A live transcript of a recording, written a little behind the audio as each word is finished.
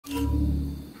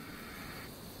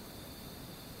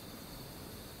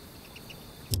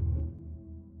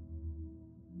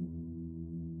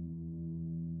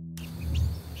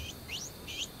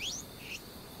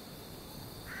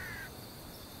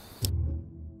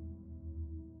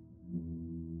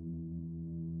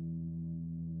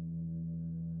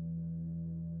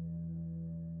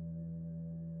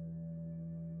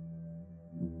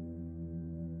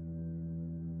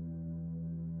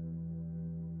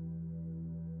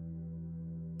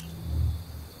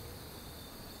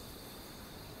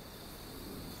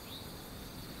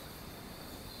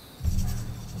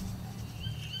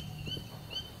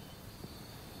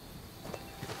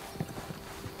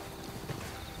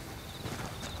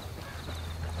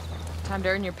Time to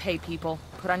earn your pay, people.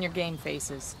 Put on your game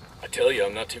faces. I tell you,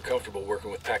 I'm not too comfortable working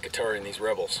with Pakatari and these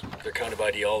rebels. Their kind of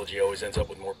ideology always ends up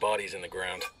with more bodies in the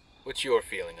ground. What's your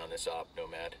feeling on this op,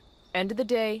 Nomad? End of the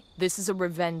day, this is a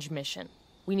revenge mission.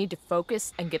 We need to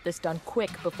focus and get this done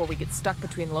quick before we get stuck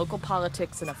between local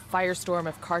politics and a firestorm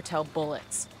of cartel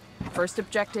bullets. First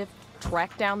objective,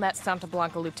 track down that Santa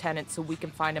Blanca lieutenant so we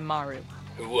can find Amaru.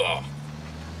 Hooah!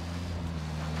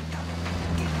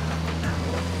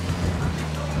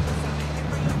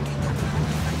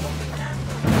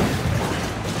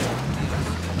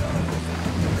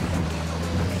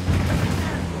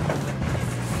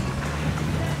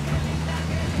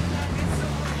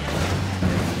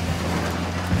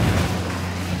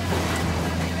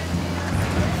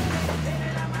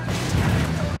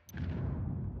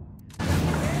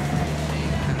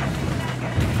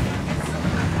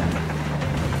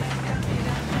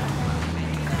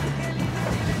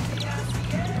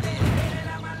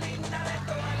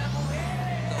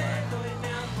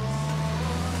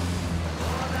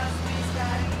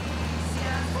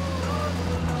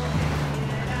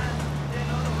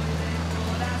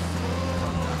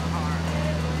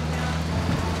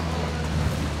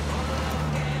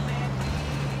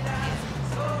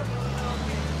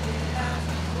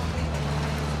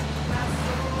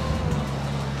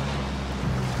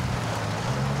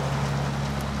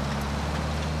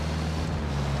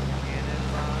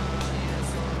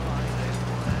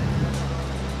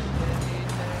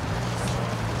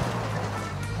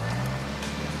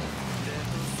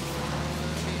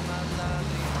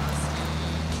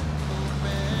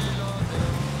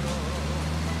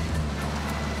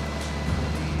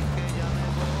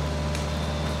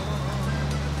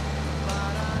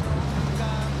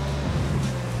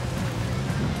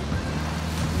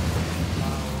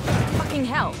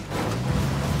 Hell.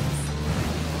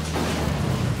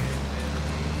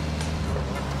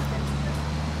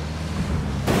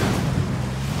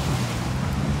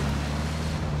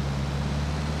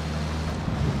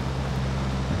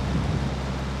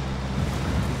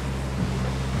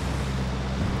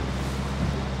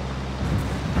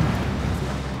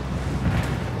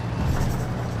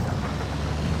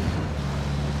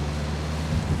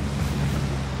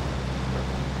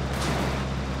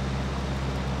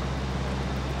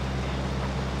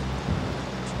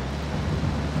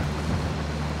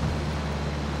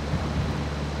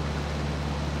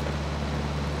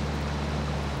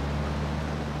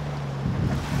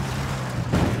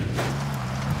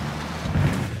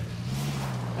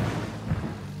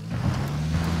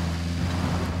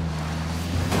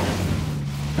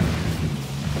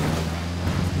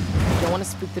 Want to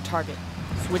spook the target.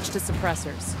 Switch to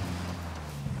suppressors.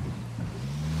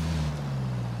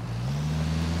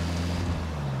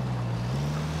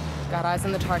 Got eyes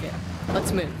on the target.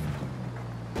 Let's move.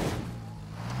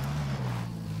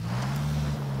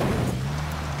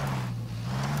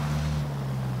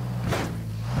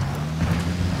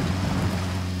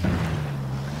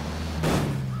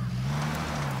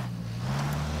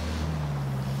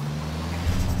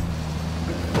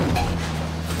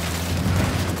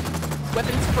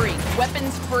 Weapons free.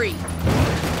 Weapons free.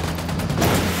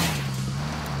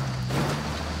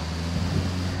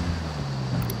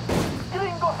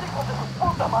 Gringos, hijos de su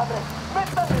puta madre.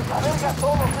 Métanle la verga a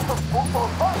todos esos putos.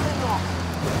 ¡Bájenlos!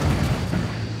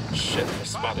 Shit, they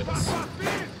spotted us.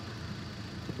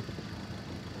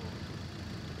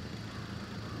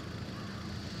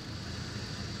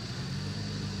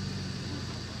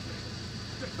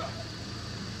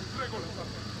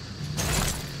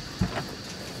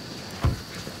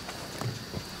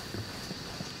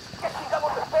 ¿Qué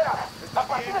chingados esperan? ¡La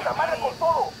partida es la madre con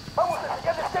todo! ¡Vamos a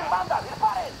enseñarles quién manda!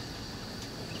 ¡Disparen!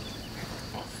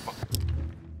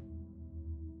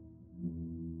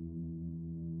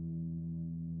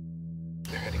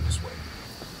 They're heading this way.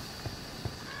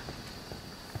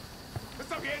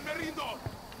 ¡Está bien, me rindo!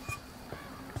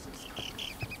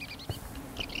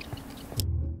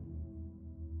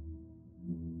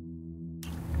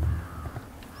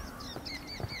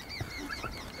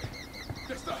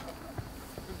 ¡Ya está!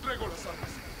 Entrego las armas.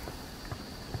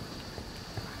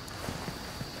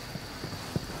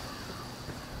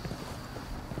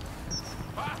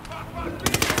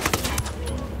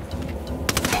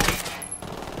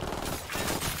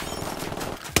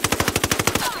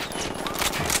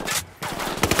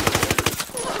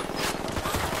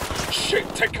 Shit,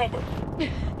 take cover!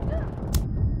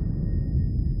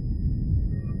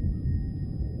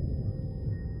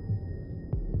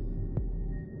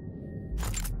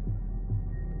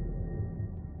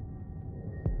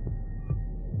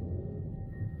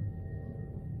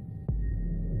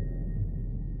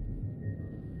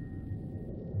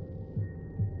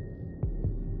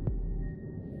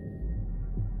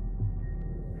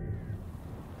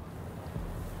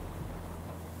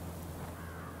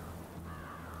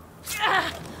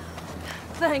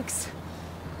 Thanks.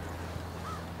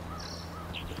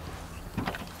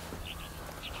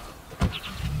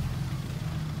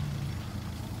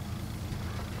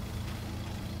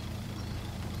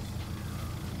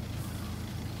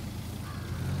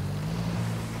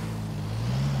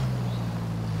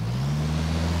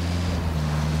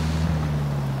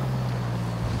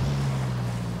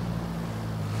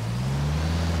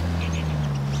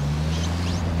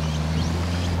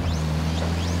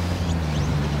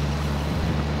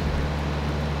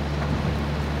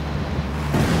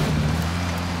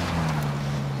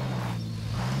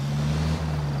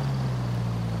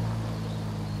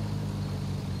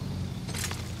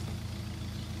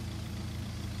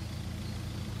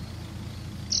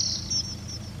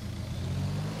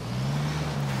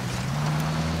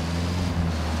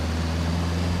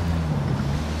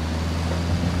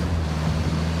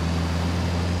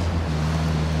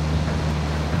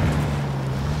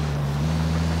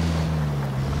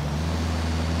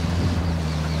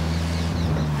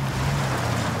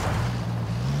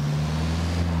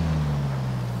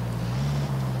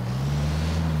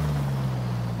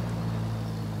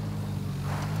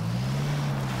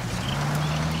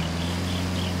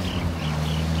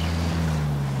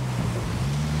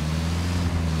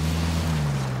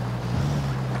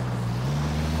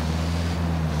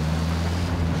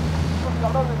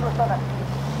 cabrones no están aquí.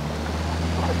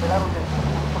 Los que quedaron del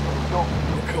discurso que dio.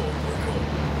 We're cool, we're cool.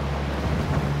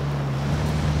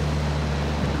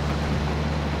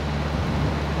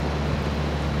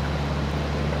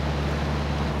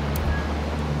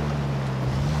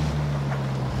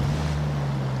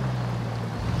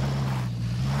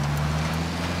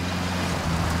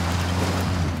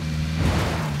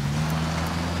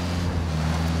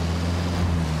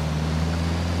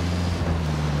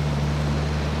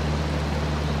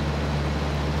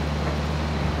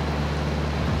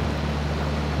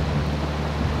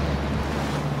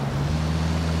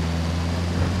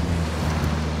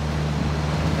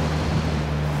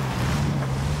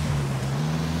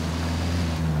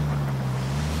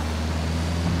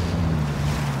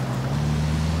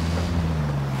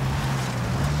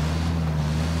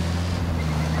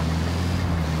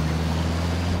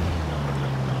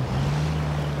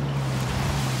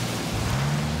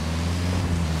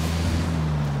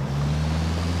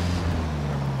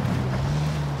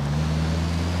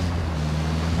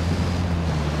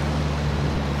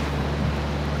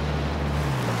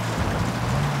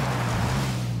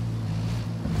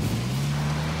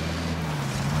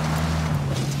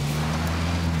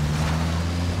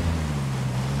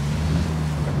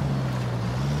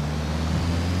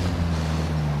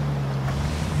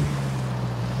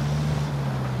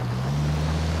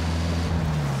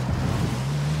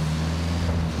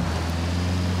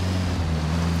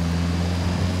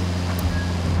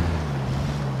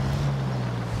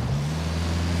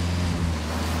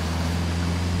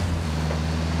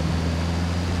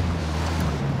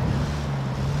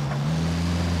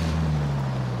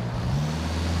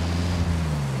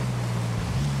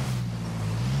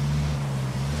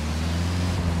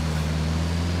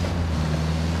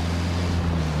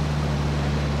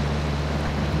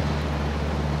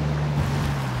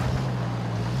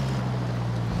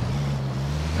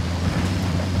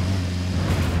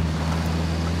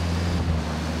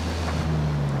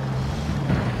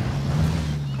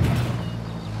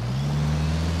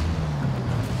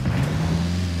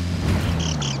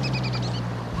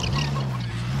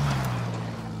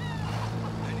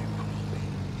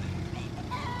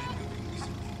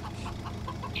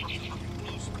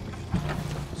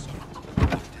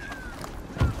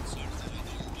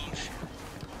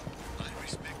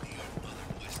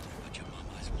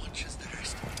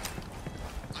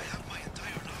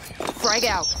 Frag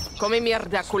out. Come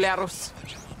mierda, culeros.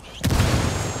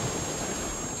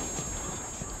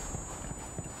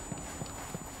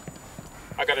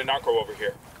 I got a narco over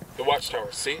here. The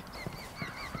watchtower, see?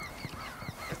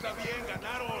 Está bien,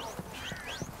 ganaron.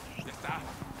 Ya está.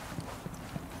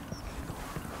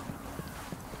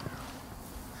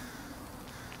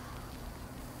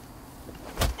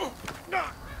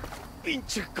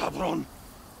 ¡Pinche cabrón!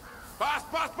 Paz,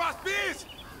 paz, paz, peace!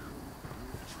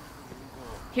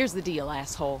 Here's the deal,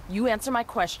 asshole. You answer my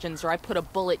questions or I put a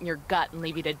bullet in your gut and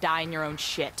leave you to die in your own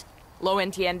shit. Lo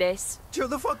entiendes? Chill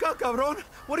the fuck out, cabrón!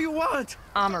 What do you want?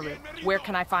 Amaru, where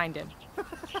can I find him?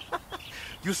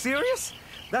 You serious?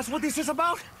 That's what this is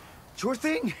about? Sure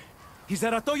thing. He's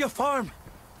at Atoya Farm.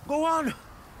 Go on.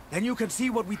 Then you can see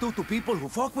what we do to people who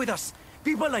fuck with us.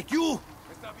 People like you.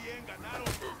 Está bien, ganaron.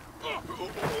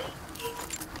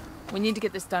 We need to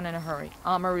get this done in a hurry.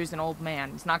 Amaru's an old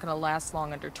man. He's not gonna last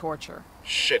long under torture.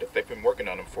 Shit, if they've been working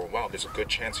on him for a while, there's a good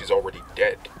chance he's already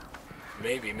dead.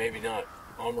 Maybe, maybe not.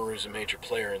 Amaru's a major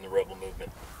player in the rebel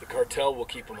movement. The cartel will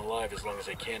keep him alive as long as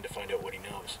they can to find out what he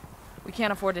knows. We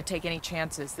can't afford to take any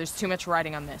chances. There's too much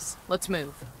riding on this. Let's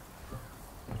move.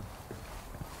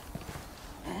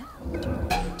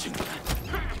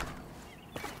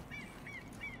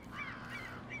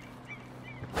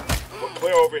 We're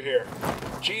clear over here.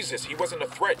 Jesus, he wasn't a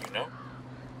threat, you know?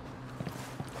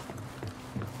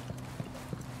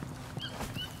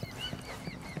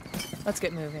 Let's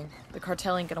get moving. The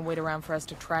cartel ain't gonna wait around for us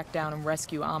to track down and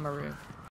rescue Amaru.